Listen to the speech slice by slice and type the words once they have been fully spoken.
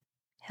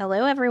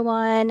Hello,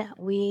 everyone.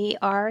 We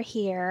are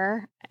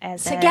here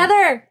as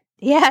together.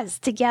 Yes,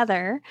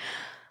 together.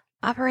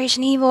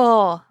 Operation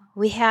Evil.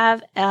 We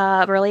have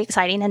a really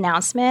exciting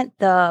announcement.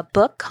 The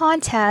book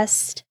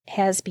contest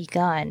has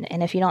begun.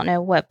 And if you don't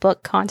know what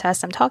book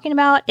contest I'm talking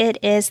about,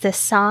 it is the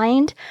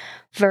signed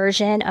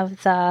version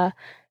of the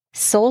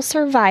Soul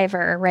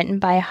Survivor written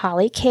by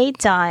Holly K.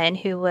 Dunn,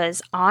 who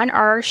was on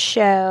our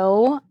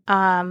show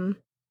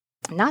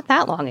not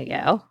that long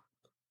ago,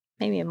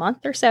 maybe a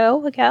month or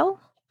so ago.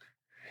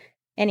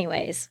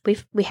 Anyways,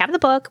 we have the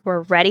book.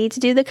 We're ready to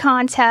do the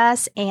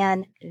contest,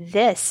 and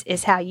this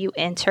is how you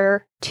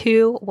enter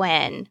to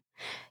win.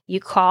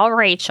 You call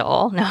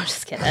Rachel. No, I'm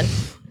just kidding.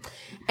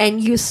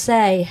 And you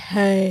say,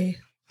 "Hey,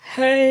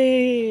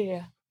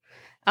 hey."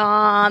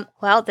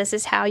 Well, this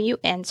is how you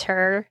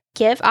enter.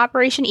 Give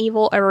Operation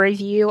Evil a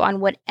review on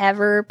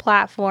whatever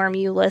platform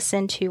you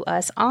listen to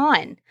us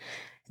on.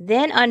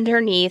 Then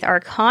underneath our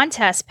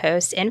contest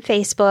post in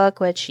Facebook,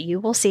 which you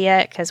will see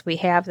it because we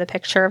have the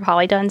picture of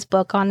Holly Dunn's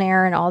book on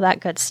there and all that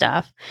good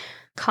stuff,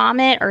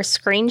 comment or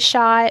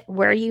screenshot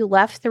where you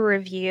left the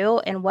review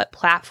and what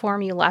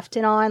platform you left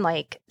it on,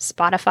 like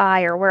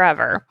Spotify or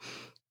wherever.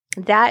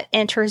 That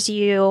enters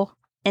you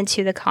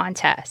into the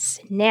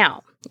contest.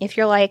 Now, if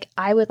you're like,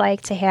 I would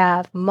like to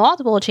have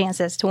multiple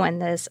chances to win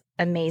this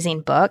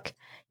amazing book,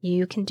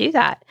 you can do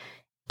that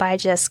by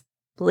just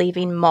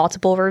leaving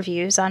multiple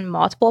reviews on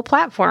multiple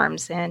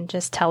platforms and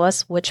just tell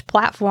us which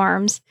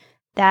platforms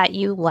that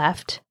you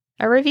left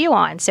a review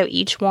on. So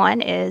each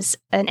one is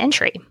an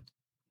entry.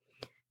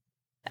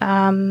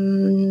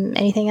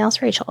 Anything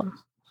else, Rachel?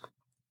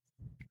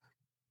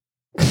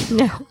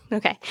 No.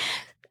 Okay.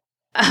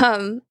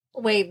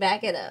 Wait,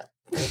 back it up.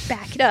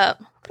 Back it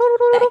up.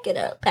 Back it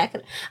up. Back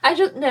it up.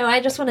 I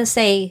just want to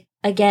say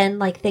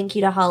again, thank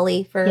you to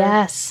Holly for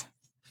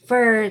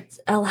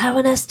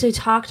allowing us to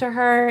talk to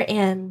her,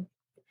 and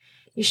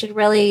you should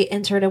really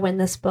enter to win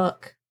this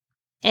book.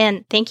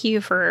 And thank you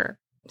for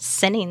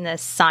sending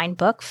this signed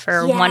book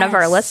for one of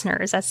our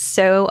listeners. That's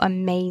so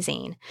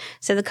amazing.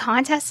 So the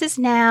contest is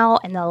now,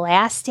 and the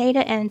last day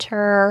to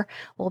enter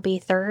will be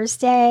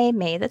Thursday,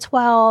 May the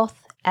 12th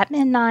at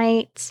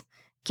midnight.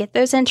 Get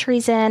those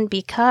entries in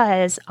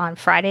because on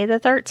Friday the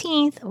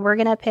 13th, we're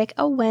going to pick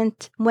a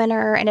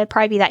winner, and it'll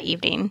probably be that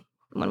evening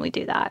when we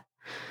do that.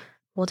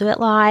 We'll do it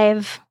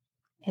live.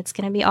 It's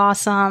going to be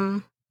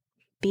awesome.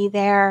 Be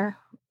there.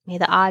 May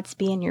the odds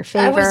be in your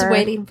favor. I was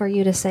waiting for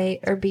you to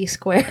say, or be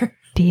square.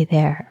 Be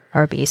there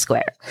or be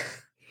square.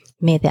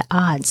 May the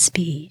odds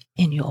be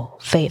in your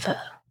favor.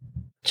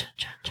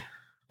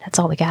 That's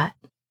all we got.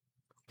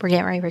 We're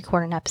getting ready to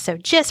record an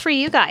episode just for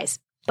you guys,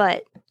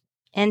 but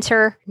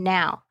enter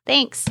now.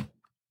 Thanks.